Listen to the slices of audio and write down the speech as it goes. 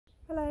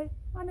Hello,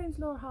 my name's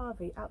Laura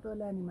Harvey, Outdoor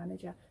Learning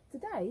Manager.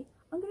 Today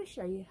I'm going to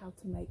show you how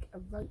to make a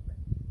rope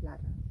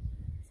ladder.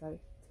 So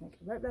to make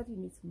a rope ladder you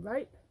need some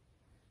rope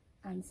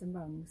and some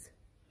rungs.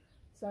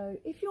 So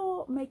if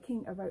you're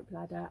making a rope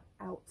ladder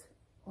out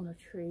on a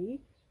tree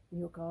in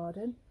your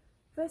garden,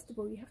 first of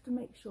all you have to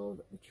make sure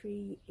that the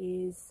tree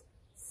is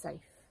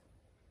safe.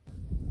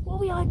 What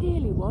we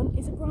ideally want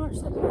is a branch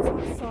that goes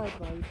out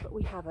sideways, but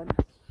we haven't.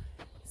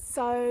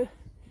 So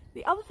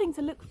the other thing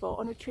to look for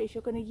on a tree if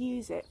you're going to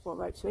use it for a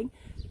rope swing,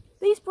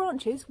 these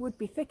branches would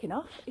be thick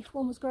enough. If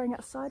one was growing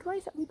out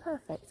sideways, that would be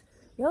perfect.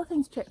 The other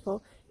thing to check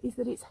for is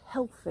that it's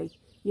healthy.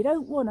 You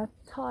don't want to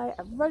tie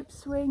a rope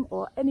swing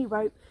or any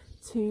rope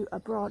to a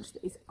branch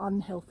that is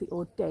unhealthy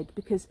or dead,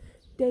 because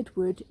dead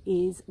wood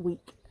is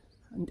weak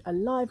and a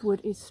live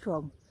wood is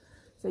strong.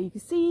 So you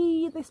can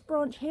see this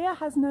branch here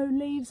has no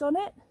leaves on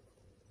it.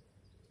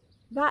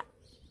 That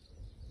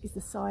is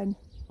the sign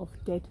of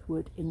dead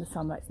wood in the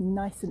summer. It's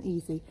nice and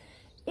easy.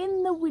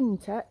 In the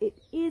winter it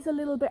is a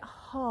little bit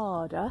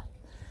harder,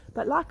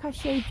 but like I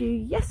showed you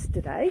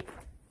yesterday,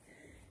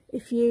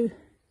 if you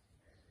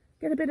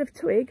get a bit of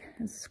twig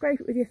and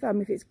scrape it with your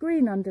thumb, if it's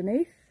green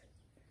underneath,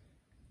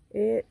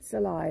 it's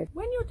alive.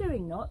 When you're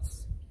doing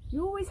knots,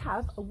 you always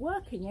have a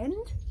working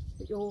end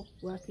that you're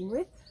working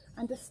with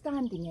and a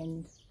standing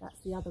end. That's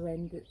the other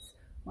end that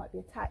might be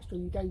attached or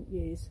you don't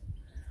use.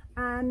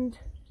 And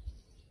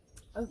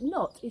a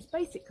knot is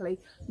basically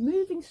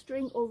moving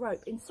string or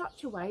rope in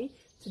such a way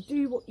to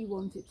do what you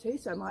want it to.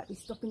 So it might be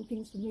stopping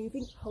things from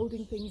moving,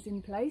 holding things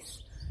in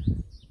place.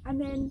 And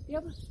then the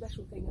other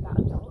special thing about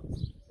a knot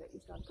that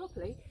is done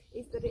properly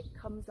is that it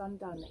comes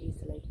undone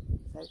easily.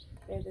 So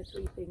they're the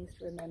three things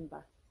to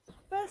remember.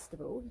 First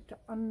of all, you have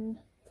to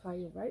untie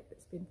your rope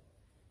that's been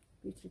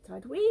beautifully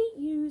tied. We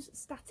use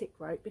static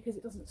rope because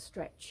it doesn't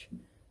stretch.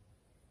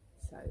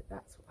 So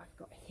that's what I've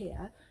got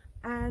here.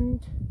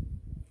 And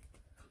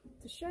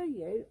to show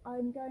you,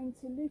 I'm going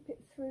to loop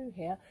it through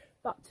here,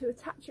 but to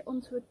attach it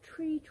onto a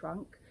tree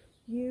trunk,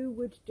 you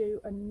would do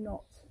a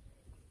knot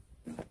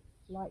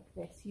like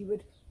this. You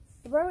would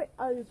throw it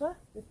over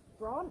the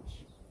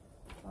branch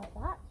like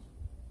that,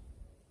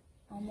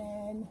 and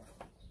then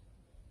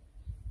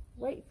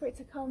wait for it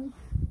to come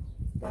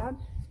down.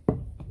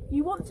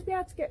 You want to be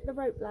able to get the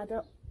rope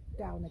ladder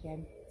down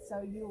again,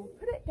 so you'll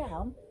put it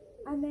down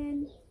and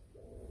then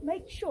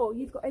make sure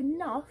you've got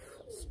enough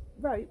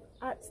rope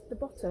at the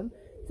bottom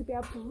to be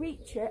able to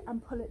reach it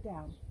and pull it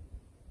down.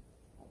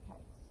 Okay.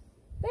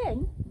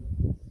 Then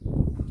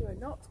do a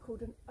knot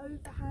called an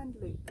overhand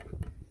loop.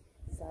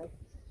 So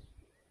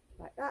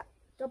like that,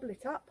 double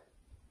it up,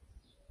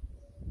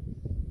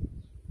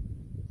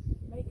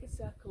 make a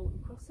circle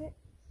across it,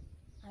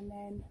 and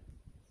then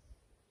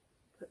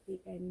put the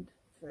end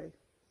through.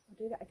 I'll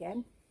do that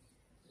again.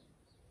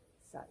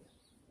 So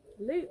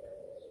loop,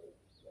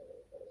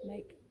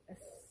 make a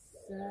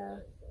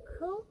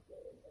circle,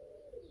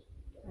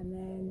 and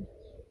then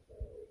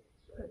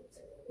put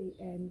the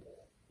end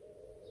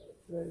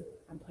through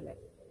and pull it.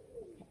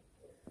 Okay.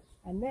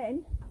 And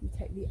then you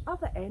take the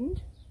other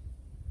end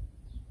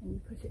and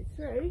you put it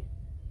through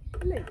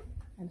the loop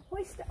and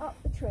hoist it up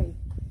the tree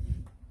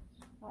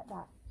like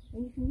that.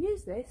 And you can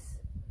use this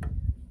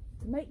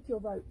to make your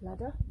rope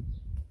ladder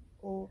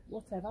or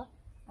whatever,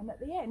 and at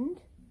the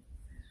end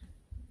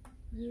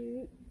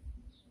you,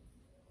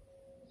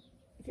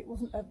 if it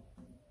wasn't a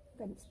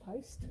fence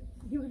post,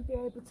 you would be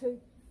able to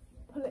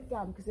pull it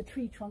down because the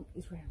tree trunk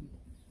is round.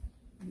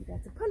 And you'll be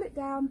able to pull it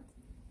down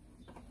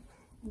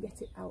and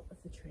get it out of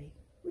the tree,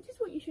 which is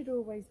what you should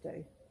always do.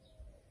 You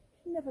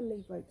should never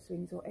leave rope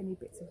swings or any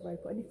bits of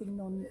rope or anything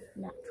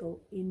non-natural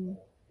in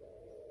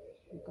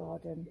your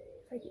garden.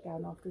 Take it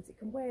down afterwards, it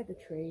can wear the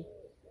tree.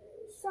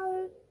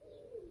 So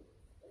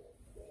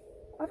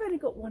I've only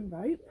got one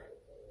rope,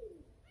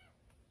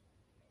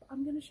 but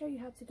I'm going to show you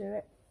how to do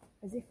it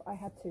as if I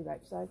had two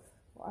ropes. So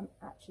what I'm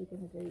actually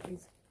going to do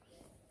is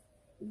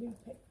loop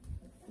it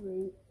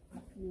through a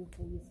few of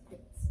these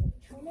bits of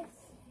trellis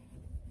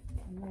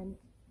and then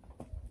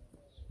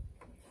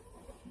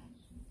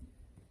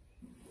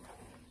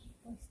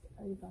hoist it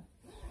over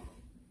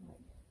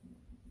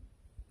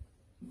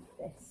like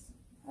this.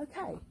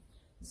 Okay,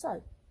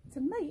 so to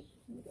make,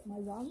 let me get my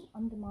rung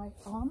under my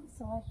arm,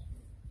 so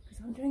because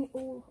I'm doing it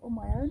all on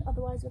my own,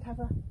 otherwise I'd have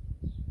an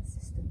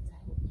assistant to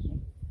help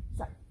me.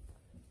 So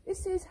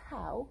this is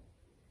how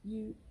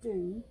you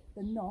do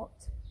the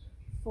knot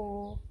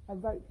for a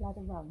rope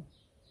ladder rung.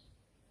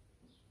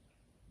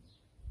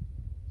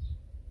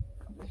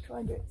 I'm going to try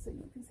and do it so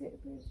you can see it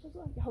as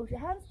well. You hold your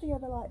hands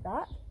together like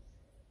that,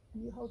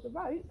 and you hold the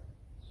rope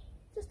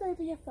just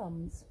over your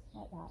thumbs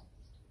like that,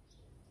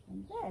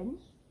 and then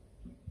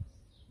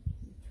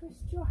you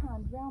twist your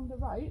hand round the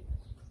rope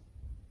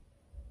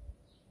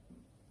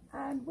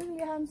and wiggle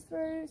your hands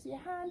through, so your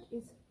hand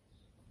is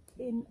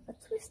in a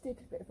twisted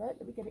bit of rope.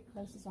 Let me get it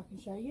closer so I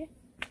can show you.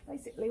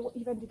 Basically what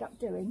you've ended up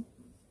doing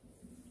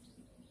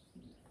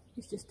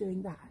is just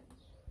doing that,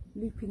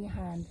 looping your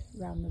hand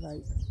round the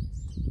rope.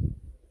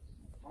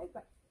 Okay,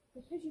 but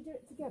because you do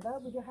it together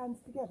with your hands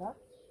together,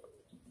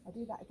 I'll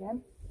do that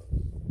again.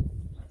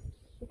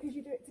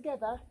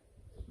 together,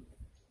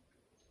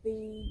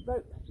 the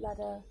rope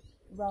ladder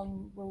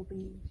rung will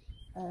be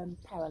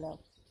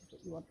parallel, which is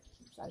what you want.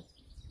 So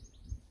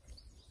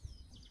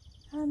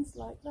hands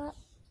like that,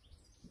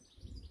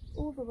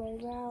 all the way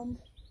around,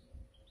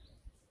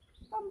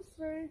 thumbs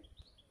through,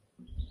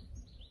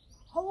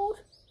 hold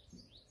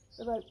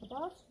the rope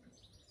above,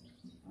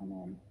 and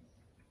then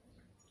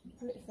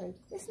pull it through.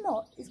 This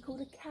knot is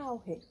called a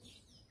cow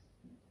hitch.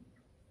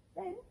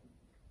 Then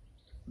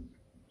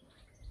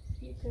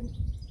you can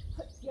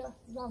put your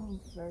rung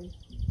through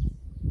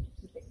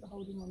the bit you're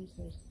holding on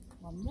to.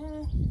 One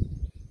there.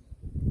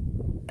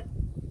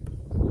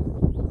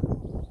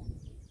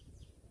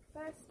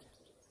 First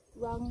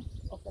rung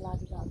of the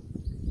ladder done.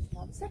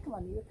 Now the second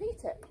one, you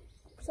repeat it.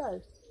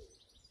 So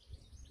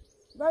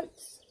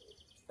ropes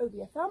over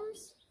your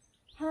thumbs,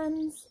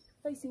 hands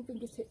facing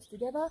fingertips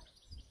together,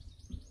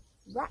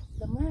 wrap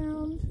them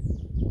round,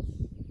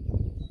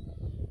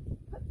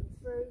 put them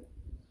through,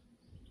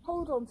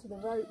 hold on to the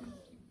rope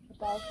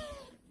above,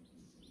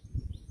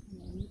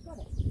 and then you've got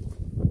it.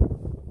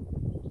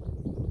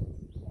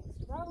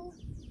 Next rung.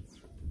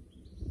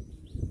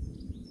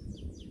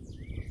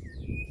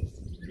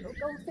 Little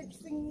goldfinch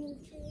singing in the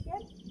tree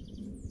again.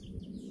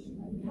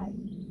 Okay,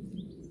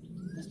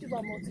 just do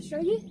one more to show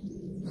you.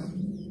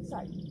 So,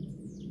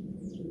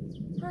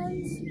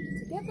 hands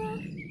together,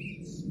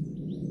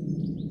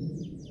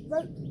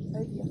 rope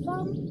over your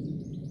thumb,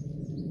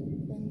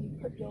 then you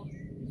put your,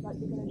 like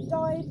you're going to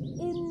dive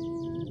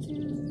into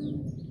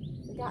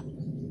the gap,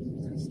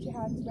 twist your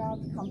hands around,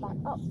 come back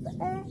up for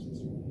air,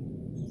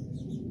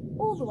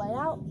 all the way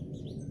out,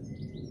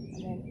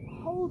 and then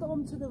hold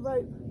on to the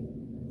rope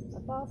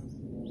above,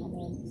 and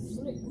then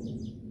slip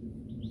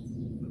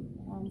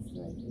hands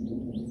through.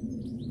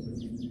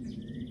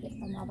 Get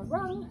another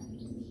rung.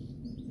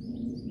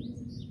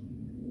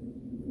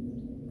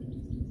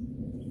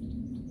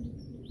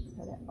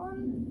 Put it on,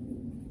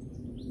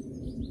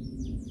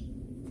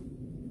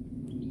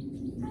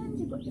 and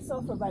you've got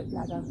yourself a rope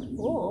ladder.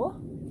 Or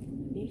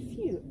if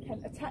you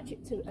can attach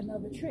it to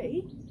another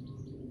tree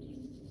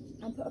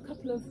and put a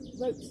couple of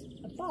ropes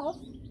above,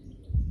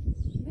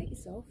 make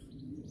yourself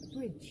a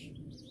bridge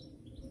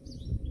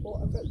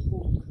or a rope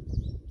walk.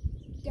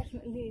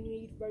 Definitely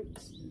need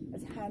ropes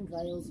as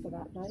handrails for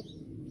that though.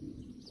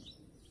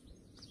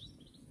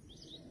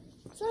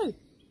 So,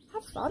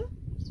 have fun.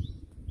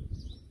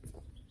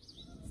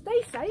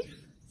 Stay safe,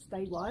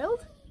 stay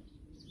wild,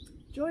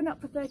 join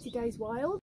up for 30 Days Wild.